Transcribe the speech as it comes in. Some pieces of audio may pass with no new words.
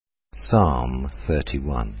Psalm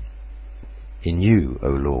 31. In you, O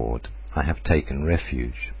Lord, I have taken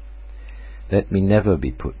refuge. Let me never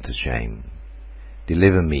be put to shame.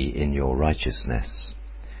 Deliver me in your righteousness.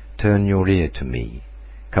 Turn your ear to me.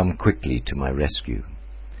 Come quickly to my rescue.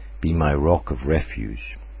 Be my rock of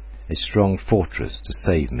refuge, a strong fortress to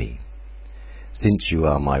save me. Since you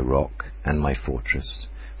are my rock and my fortress,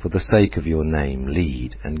 for the sake of your name,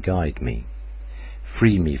 lead and guide me.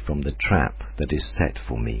 Free me from the trap that is set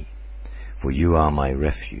for me, for you are my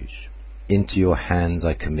refuge. Into your hands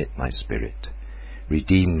I commit my spirit.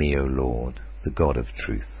 Redeem me, O Lord, the God of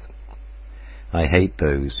truth. I hate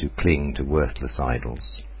those who cling to worthless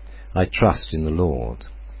idols. I trust in the Lord.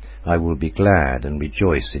 I will be glad and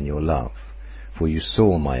rejoice in your love, for you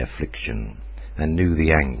saw my affliction and knew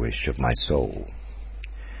the anguish of my soul.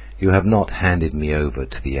 You have not handed me over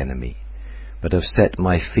to the enemy, but have set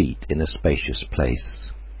my feet in a spacious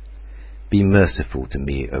place. Be merciful to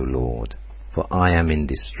me, O Lord, for I am in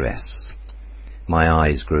distress. My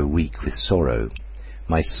eyes grow weak with sorrow,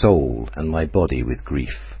 my soul and my body with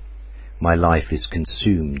grief. My life is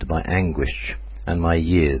consumed by anguish, and my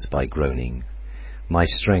years by groaning. My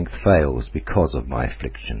strength fails because of my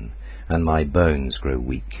affliction, and my bones grow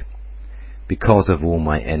weak. Because of all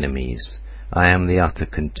my enemies, I am the utter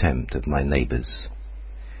contempt of my neighbours.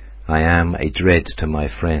 I am a dread to my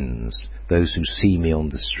friends. Those who see me on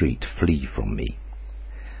the street flee from me.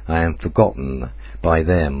 I am forgotten by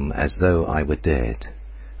them as though I were dead.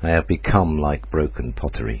 I have become like broken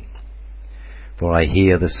pottery. For I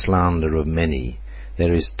hear the slander of many.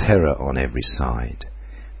 There is terror on every side.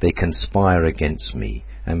 They conspire against me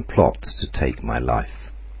and plot to take my life.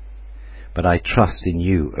 But I trust in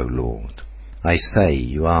you, O Lord. I say,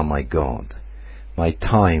 you are my God. My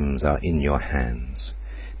times are in your hands.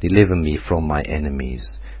 Deliver me from my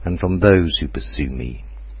enemies and from those who pursue me.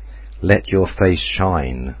 Let your face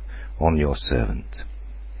shine on your servant.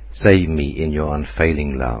 Save me in your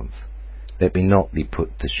unfailing love. Let me not be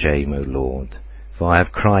put to shame, O Lord, for I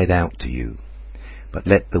have cried out to you. But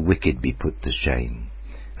let the wicked be put to shame,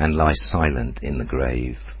 and lie silent in the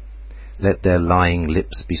grave. Let their lying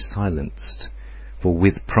lips be silenced, for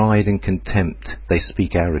with pride and contempt they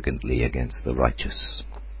speak arrogantly against the righteous.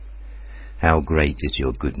 How great is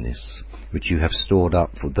your goodness, which you have stored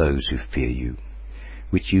up for those who fear you,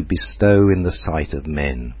 which you bestow in the sight of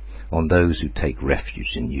men on those who take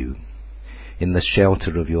refuge in you. In the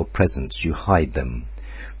shelter of your presence you hide them.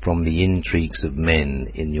 From the intrigues of men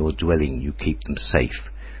in your dwelling you keep them safe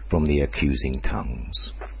from the accusing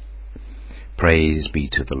tongues. Praise be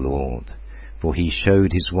to the Lord, for he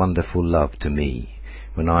showed his wonderful love to me.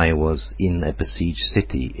 When I was in a besieged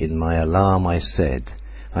city, in my alarm I said,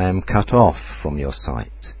 I am cut off from your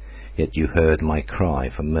sight. Yet you heard my cry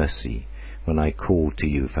for mercy when I called to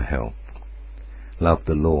you for help. Love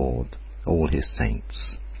the Lord, all his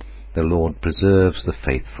saints. The Lord preserves the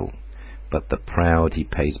faithful, but the proud he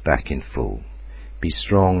pays back in full. Be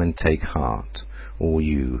strong and take heart, all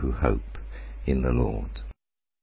you who hope in the Lord.